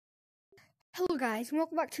Hello guys, and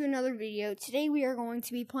welcome back to another video. Today we are going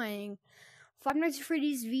to be playing Five Nights at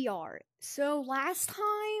Freddy's VR. So last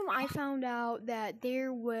time I found out that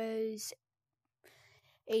there was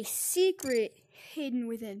a secret hidden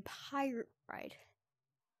within Pirate Ride.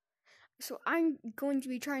 So I'm going to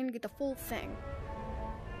be trying to get the full thing.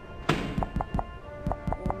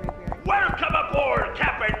 Welcome aboard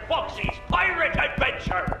Captain Foxy's Pirate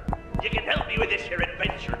Adventure! You can help me with this here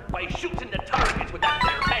adventure by shooting the targets with that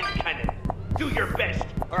there hand cannon. Do your best,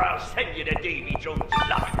 or I'll send you to Davy Jones's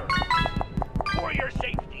locker. For your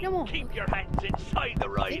safety, keep your hands inside the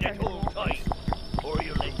ride at all times, or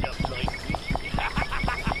you'll end up like me.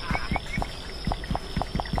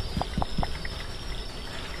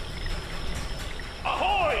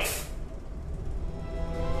 Ahoy!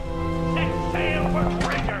 Set sail for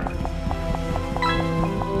treasure!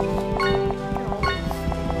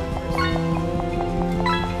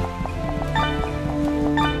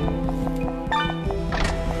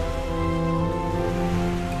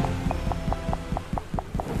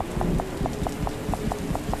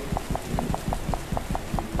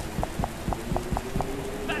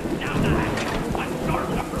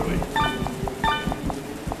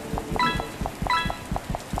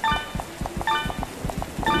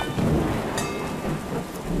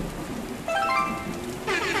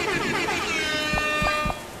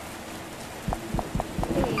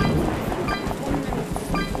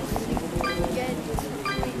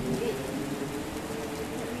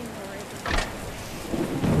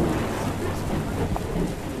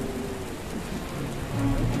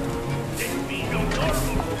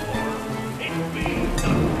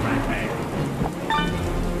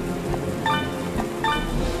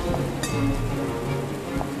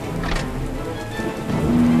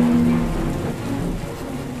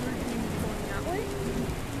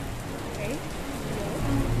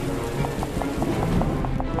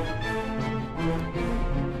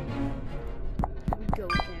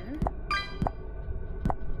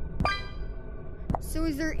 So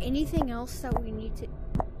is there anything else that we need to...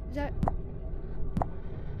 Is that...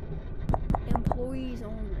 Employees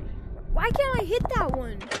only. Why can't I hit that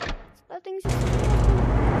one? That thing's just...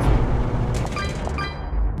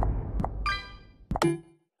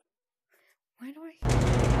 Why do I...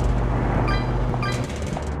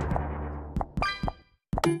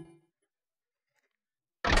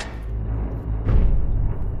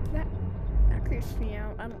 That creeps me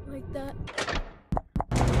out. I don't like that.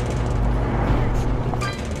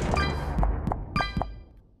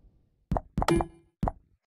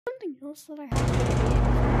 That I have to do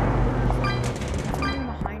something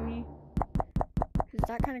behind me, because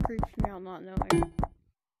that kind of creeps me out not knowing.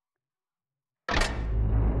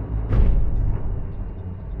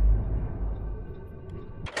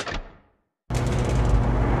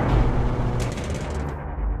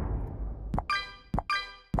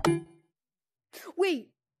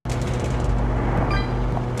 Wait,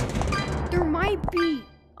 there might be.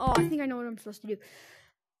 Oh, I think I know what I'm supposed to do.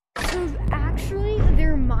 So actually,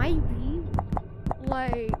 there might be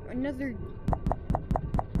like another.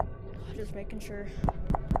 Just making sure.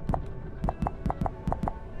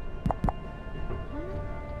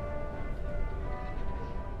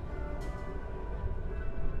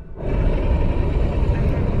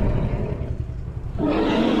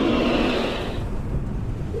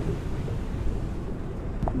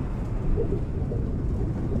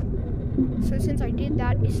 So since I did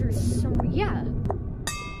that, is there some? Yeah.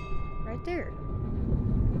 Right there.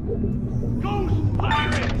 Ghost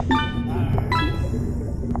Pirates!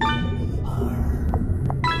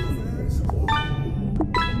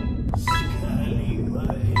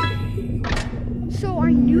 So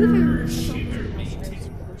I knew there was something else I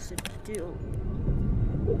was supposed to do.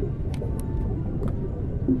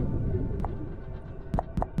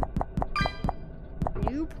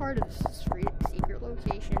 New part of the secret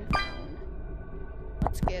location found.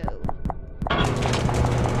 Let's go.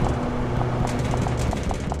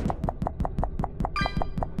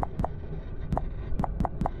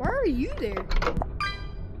 Why are you there?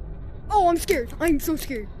 Oh, I'm scared. I'm so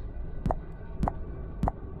scared.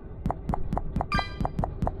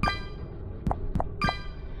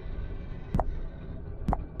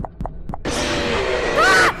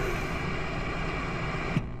 Ah!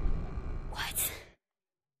 What?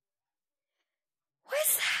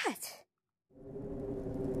 What's that?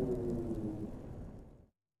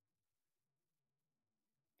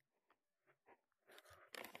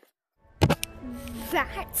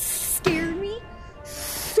 That scared me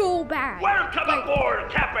so bad. Welcome aboard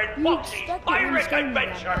Captain Foxy's Pirate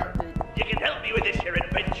Adventure! You can help me with this here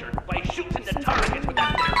adventure by shooting the targets with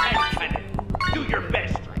that there hand cannon. Do your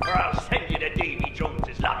best, or I'll send you to Davy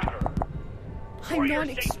Jones's locker. I'm not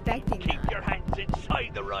expecting Keep that. your hands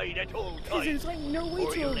inside the ride at all Because times. there's like no way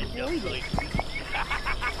or to you'll end up avoid it. like...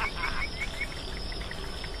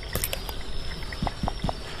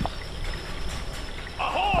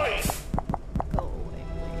 Ahoy! Go away,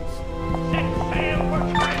 please. Set sail for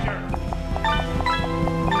treasure!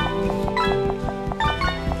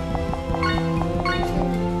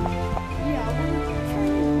 Yeah, we're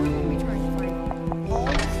gonna be trying to find all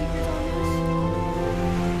the secrets on this.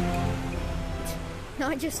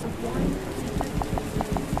 Not just one secret.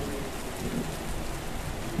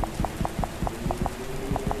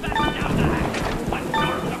 Batten down the hatches and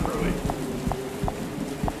storm the ruin!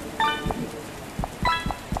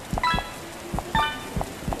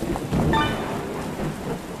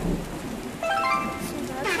 So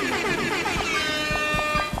that's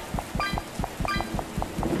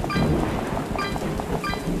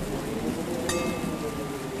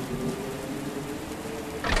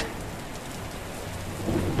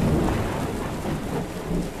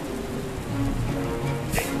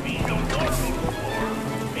This be no normal storm.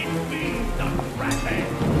 It be the Kraken!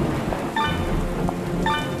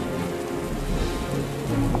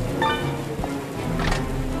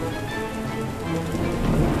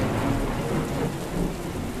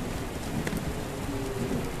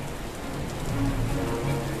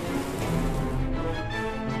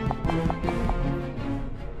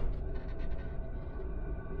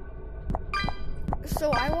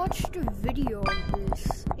 So I watched a video of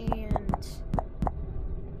this, and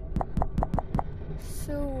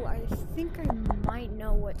so I think I might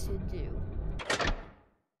know what to do.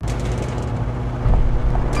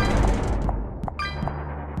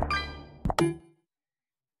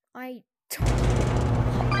 I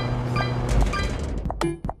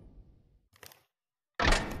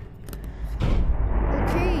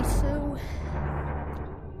okay, so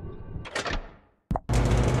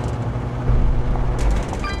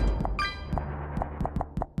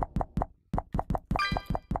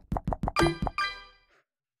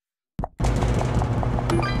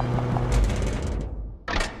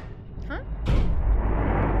huh?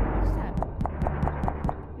 What's that?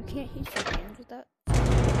 You can't hit your hands with that?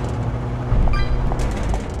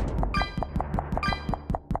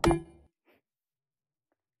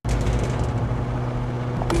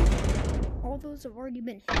 All those have already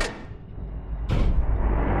been hit.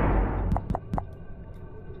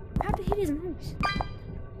 I have to hit his nose.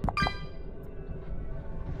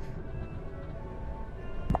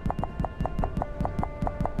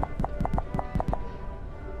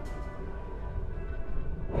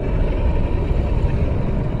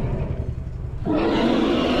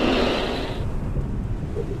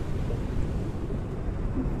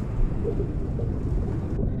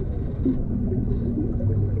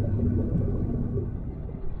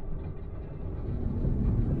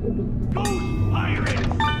 Ghost pirates!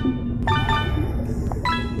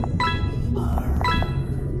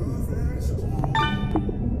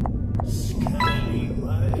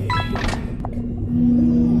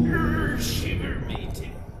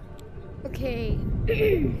 Okay,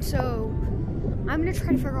 so I'm gonna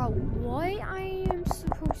try to figure out what I am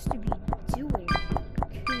supposed to be doing,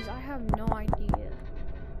 because I have no idea.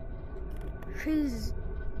 Because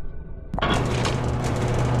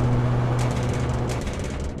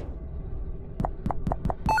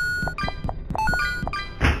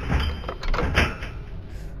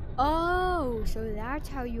oh, so that's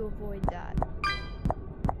how you avoid that.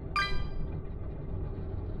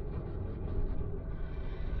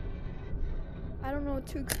 I don't know what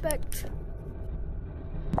to expect.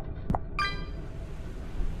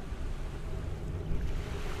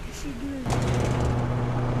 Is she doing something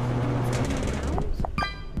around?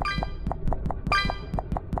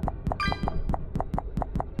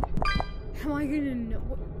 Am I gonna know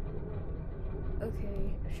what?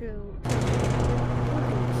 Okay, so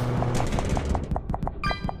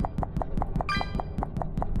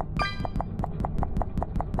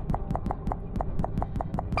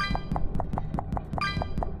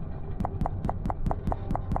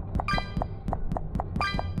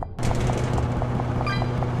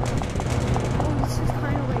this is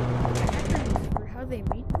kind of like patterns for how they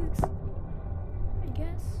make this, I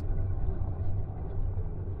guess.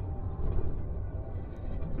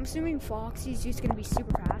 I'm assuming Foxy's just gonna be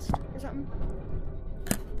super fast or something.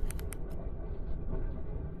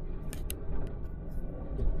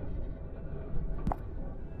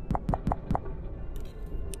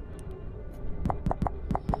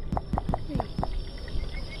 Wait.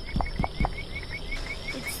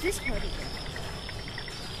 It's this part again.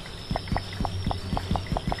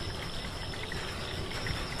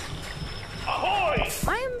 Ahoy!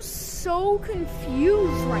 I am so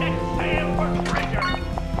confused right now. Set sail for treasure!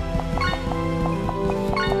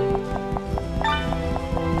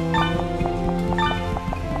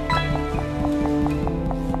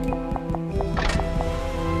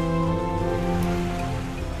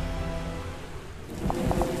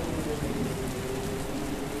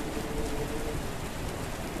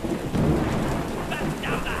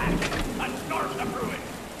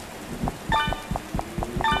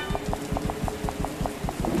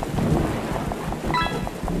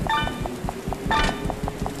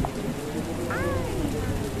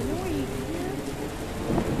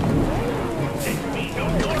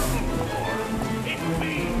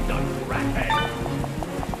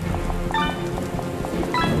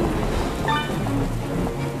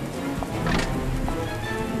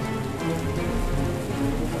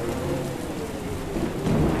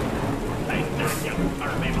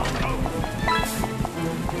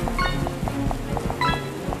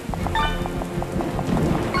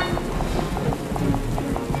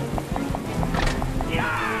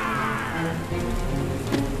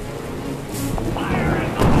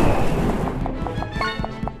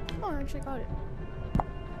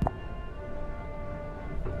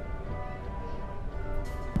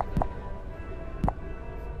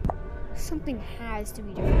 something has to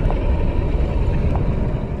be different.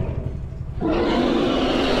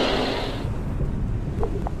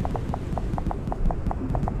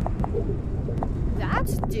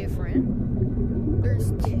 That's different. There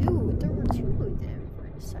were two of them for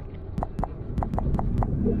a second.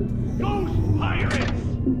 Ghost pirates!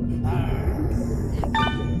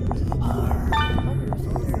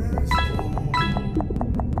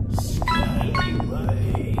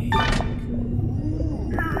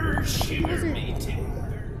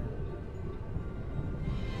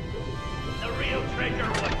 The real treasure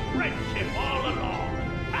was friendship all along.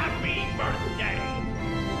 Happy birthday!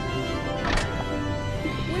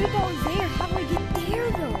 What about there? How do I get there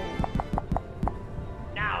though?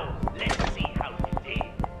 Now, let's see how you did.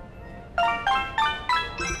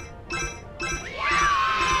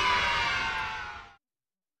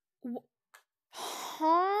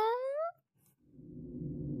 Huh?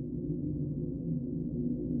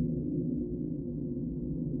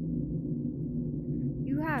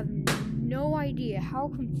 You have no idea how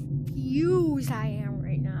confused I am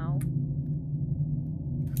right now.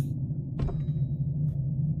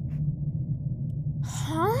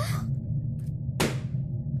 Huh?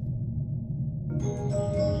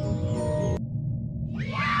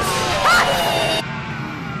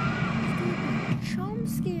 Jump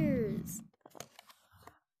scares.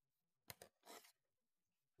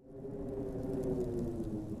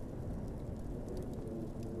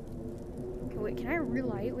 Okay, wait, can I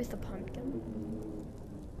relight with the pumpkin?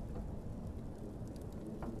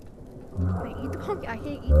 Wait, eat the pumpkin. I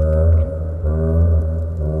can't eat the pumpkin.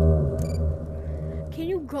 Can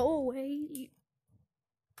you go away?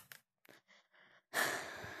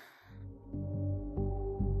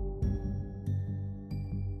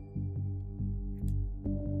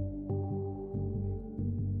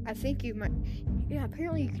 I think you might. Yeah,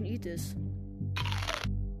 apparently you can eat this.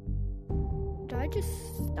 Did I just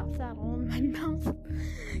stuff that all in my mouth?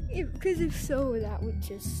 Because if so, that would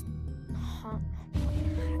just. Huh?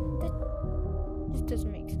 That just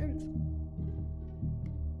doesn't make sense.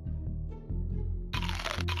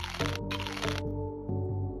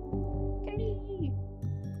 Kennedy!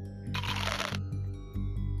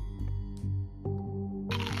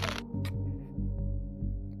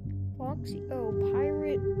 Foxy. Oh,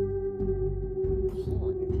 pirate.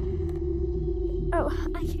 Oh,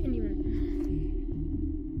 I can't even.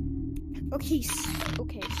 Okay,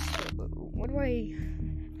 okay, so what do I?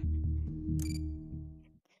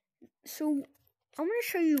 So I'm gonna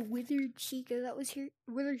show you Withered Chica that was here.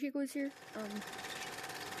 Withered Chica was here.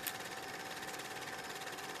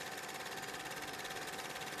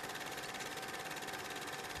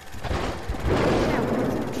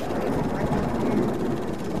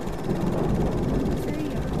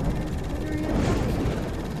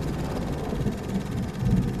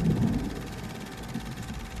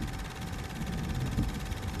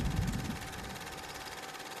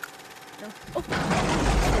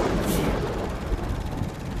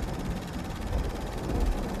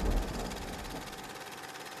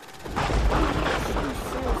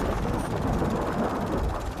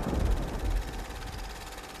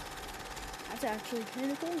 That's actually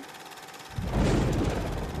kind of cool.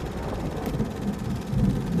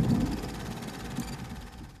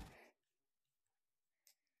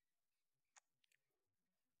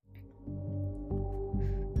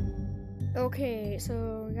 Okay,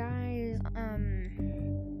 so guys,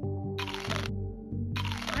 I'm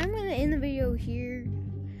gonna end the video here.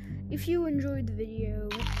 If you enjoyed the video,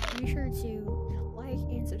 be sure to like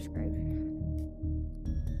and subscribe.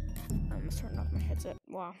 I'm gonna turn off my headset.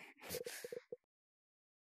 Wow.